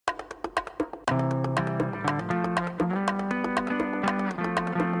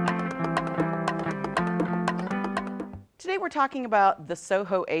today we're talking about the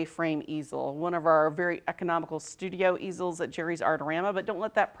SoHo A-Frame Easel, one of our very economical studio easels at Jerry's Artorama, but don't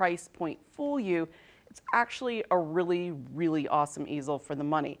let that price point fool you. It's actually a really, really awesome easel for the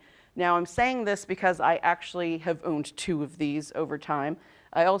money. Now I'm saying this because I actually have owned two of these over time.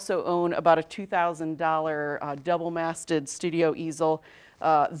 I also own about a $2,000 double-masted studio easel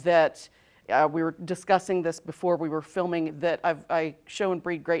that we were discussing this before we were filming, that I show and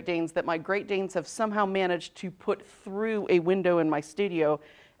breed Great Danes, that my Great Danes have somehow managed to put through a window in my studio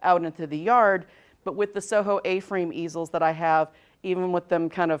out into the yard. But with the SoHo A-Frame easels that I have, even with them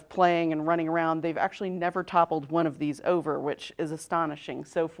kind of playing and running around, they've actually never toppled one of these over, which is astonishing.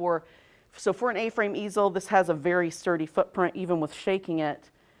 So for an A-frame easel, this has a very sturdy footprint. Even with shaking it,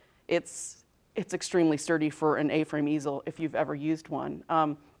 it's extremely sturdy for an A-frame easel if you've ever used one.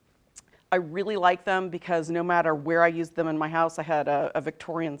 I really like them because no matter where I used them in my house, I had a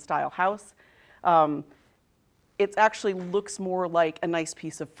Victorian style house. It actually looks more like a nice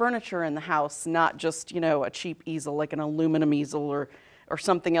piece of furniture in the house, not just, a cheap easel like an aluminum easel or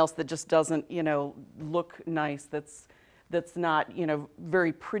something else that just doesn't, look nice, that's not,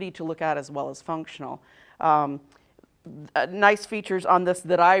 very pretty to look at as well as functional. Nice features on this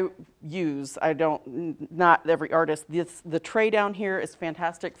that I use, not every artist, the tray down here is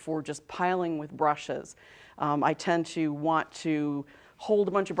fantastic for just piling with brushes. I tend to want to hold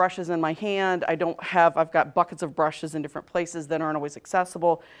a bunch of brushes in my hand. I've got buckets of brushes in different places that aren't always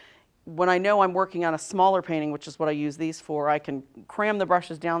accessible. When I know I'm working on a smaller painting, which is what I use these for, I can cram the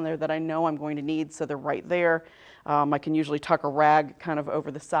brushes down there that I know I'm going to need, so they're right there. I can usually tuck a rag kind of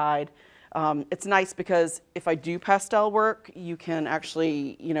over the side. It's nice because if I do pastel work, you can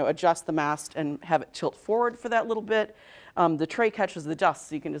actually, adjust the mast and have it tilt forward for that little bit. The tray catches the dust,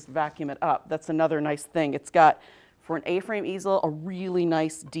 so you can just vacuum it up. That's another nice thing. It's got, for an A-frame easel, a really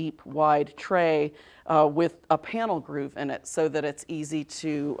nice, deep, wide tray with a panel groove in it, so that it's easy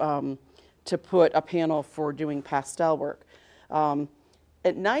to put a panel for doing pastel work.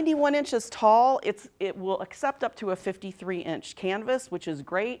 At 91 inches tall, it will accept up to a 53-inch canvas, which is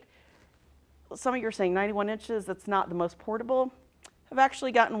great. Some of you are saying 91 inches, that's not the most portable. I've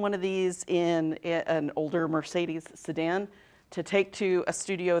actually gotten one of these in an older Mercedes sedan to take to a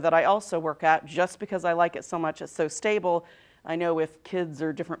studio that I also work at, just because I like it so much. It's so stable. I know if kids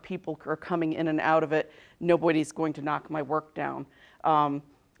or different people are coming in and out of it, nobody's going to knock my work down.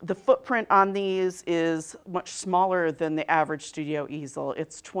 The footprint on these is much smaller than the average studio easel.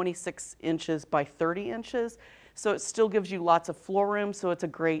 It's 26 inches by 30 inches. So it still gives you lots of floor room, so it's a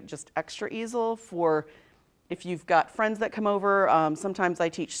great just extra easel for if you've got friends that come over. Sometimes I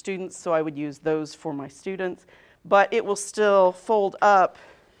teach students, so I would use those for my students. But it will still fold up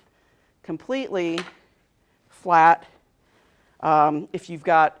completely flat. If you've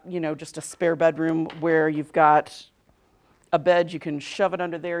got, just a spare bedroom where you've got a bed, you can shove it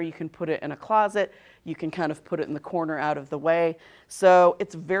under there, you can put it in a closet, you can kind of put it in the corner out of the way. So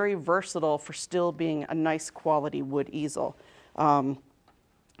it's very versatile for still being a nice quality wood easel.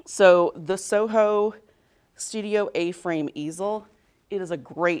 So the SoHo Studio A-Frame Easel, it is a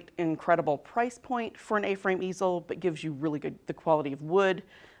great, incredible price point for an A-frame easel, but gives you really good, the quality of wood,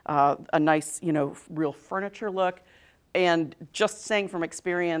 a nice, real furniture look. And just saying from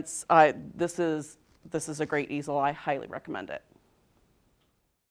experience, this is a great easel. I highly recommend it.